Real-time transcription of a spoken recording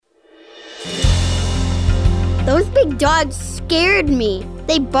Those big dogs scared me.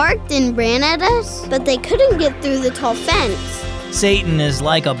 They barked and ran at us, but they couldn't get through the tall fence. Satan is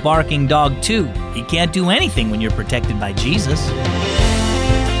like a barking dog too. He can't do anything when you're protected by Jesus.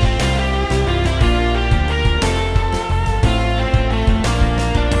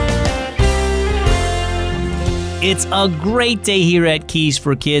 It's a great day here at Keys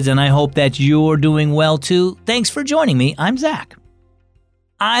for Kids, and I hope that you're doing well too. Thanks for joining me. I'm Zach.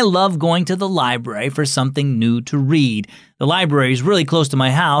 I love going to the library for something new to read. The library is really close to my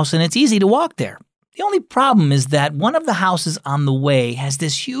house, and it's easy to walk there. The only problem is that one of the houses on the way has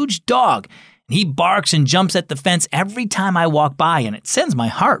this huge dog, and he barks and jumps at the fence every time I walk by, and it sends my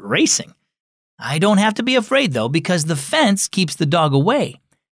heart racing. I don't have to be afraid, though, because the fence keeps the dog away.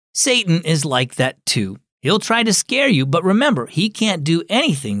 Satan is like that, too. He'll try to scare you, but remember, he can't do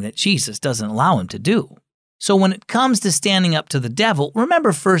anything that Jesus doesn't allow him to do. So when it comes to standing up to the devil,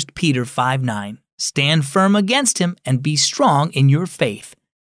 remember 1 Peter 5:9. Stand firm against him and be strong in your faith.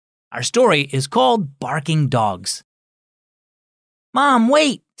 Our story is called Barking Dogs. "Mom,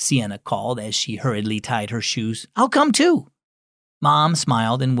 wait," Sienna called as she hurriedly tied her shoes. "I'll come too." Mom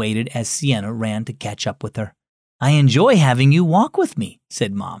smiled and waited as Sienna ran to catch up with her. "I enjoy having you walk with me,"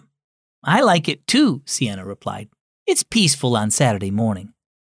 said Mom. "I like it too," Sienna replied. "It's peaceful on Saturday morning."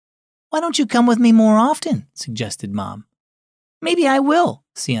 "Why don't you come with me more often?" suggested Mom. "Maybe I will,"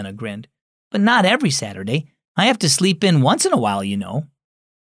 Sienna grinned. "But not every Saturday. I have to sleep in once in a while, you know."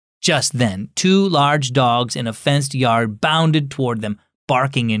 Just then, 2 large dogs in a fenced yard bounded toward them,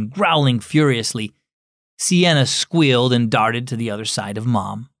 barking and growling furiously. Sienna squealed and darted to the other side of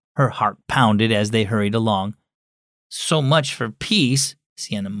Mom. Her heart pounded as they hurried along. "So much for peace,"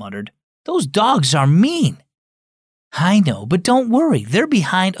 Sienna muttered. "Those dogs are mean." "I know, but don't worry. They're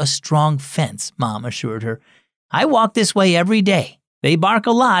behind a strong fence," Mom assured her. "I walk this way every day. They bark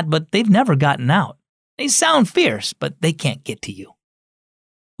a lot, but they've never gotten out. They sound fierce, but they can't get to you."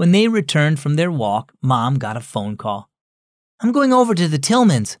 When they returned from their walk, Mom got a phone call. "I'm going over to the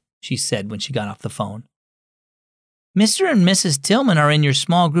Tillmans," she said when she got off the phone. "Mr. and Mrs. Tillman are in your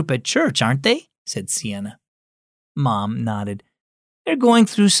small group at church, aren't they?" said Sienna. Mom nodded. "They're going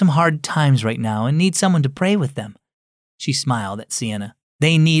through some hard times right now and need someone to pray with them." She smiled at Sienna.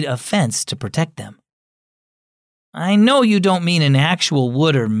 "They need a fence to protect them." "I know you don't mean an actual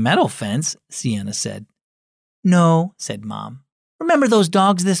wood or metal fence," Sienna said. "No," said Mom. "Remember those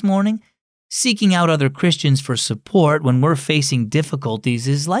dogs this morning? Seeking out other Christians for support when we're facing difficulties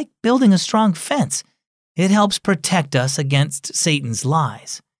is like building a strong fence. It helps protect us against Satan's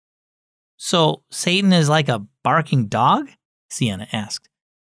lies." "So Satan is like a barking dog?" Sienna asked.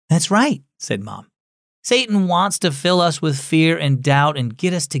 "That's right," said Mom. "Satan wants to fill us with fear and doubt and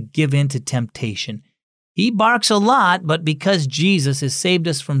get us to give in to temptation. He barks a lot, but because Jesus has saved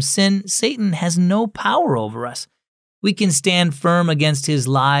us from sin, Satan has no power over us. We can stand firm against his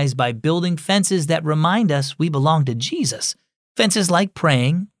lies by building fences that remind us we belong to Jesus. Fences like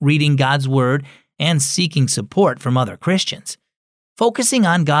praying, reading God's Word, and seeking support from other Christians. Focusing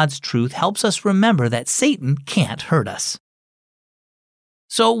on God's truth helps us remember that Satan can't hurt us."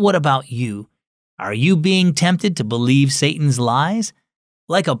 So what about you? Are you being tempted to believe Satan's lies?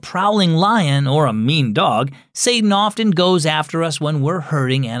 Like a prowling lion or a mean dog, Satan often goes after us when we're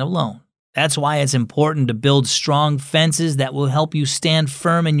hurting and alone. That's why it's important to build strong fences that will help you stand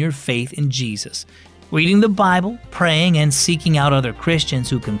firm in your faith in Jesus. Reading the Bible, praying, and seeking out other Christians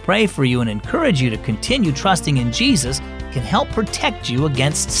who can pray for you and encourage you to continue trusting in Jesus can help protect you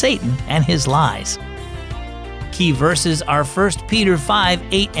against Satan and his lies. Key verses are 1 Peter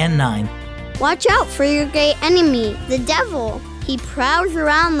 5:8 and 9. "Watch out for your great enemy, the devil. He prowls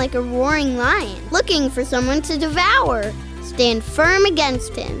around like a roaring lion, looking for someone to devour. Stand firm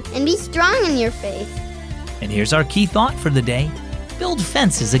against him and be strong in your faith." And here's our key thought for the day. Build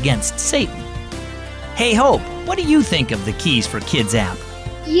fences against Satan. Hey Hope, what do you think of the Keys for Kids app?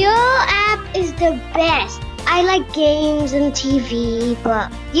 Your app is the best. I like games and TV,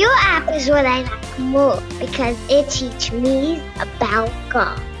 but your app is what I like more because it teaches me about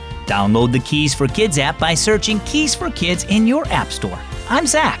God. Download the Keys for Kids app by searching Keys for Kids in your app store. I'm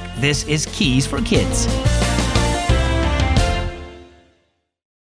Zach. This is Keys for Kids.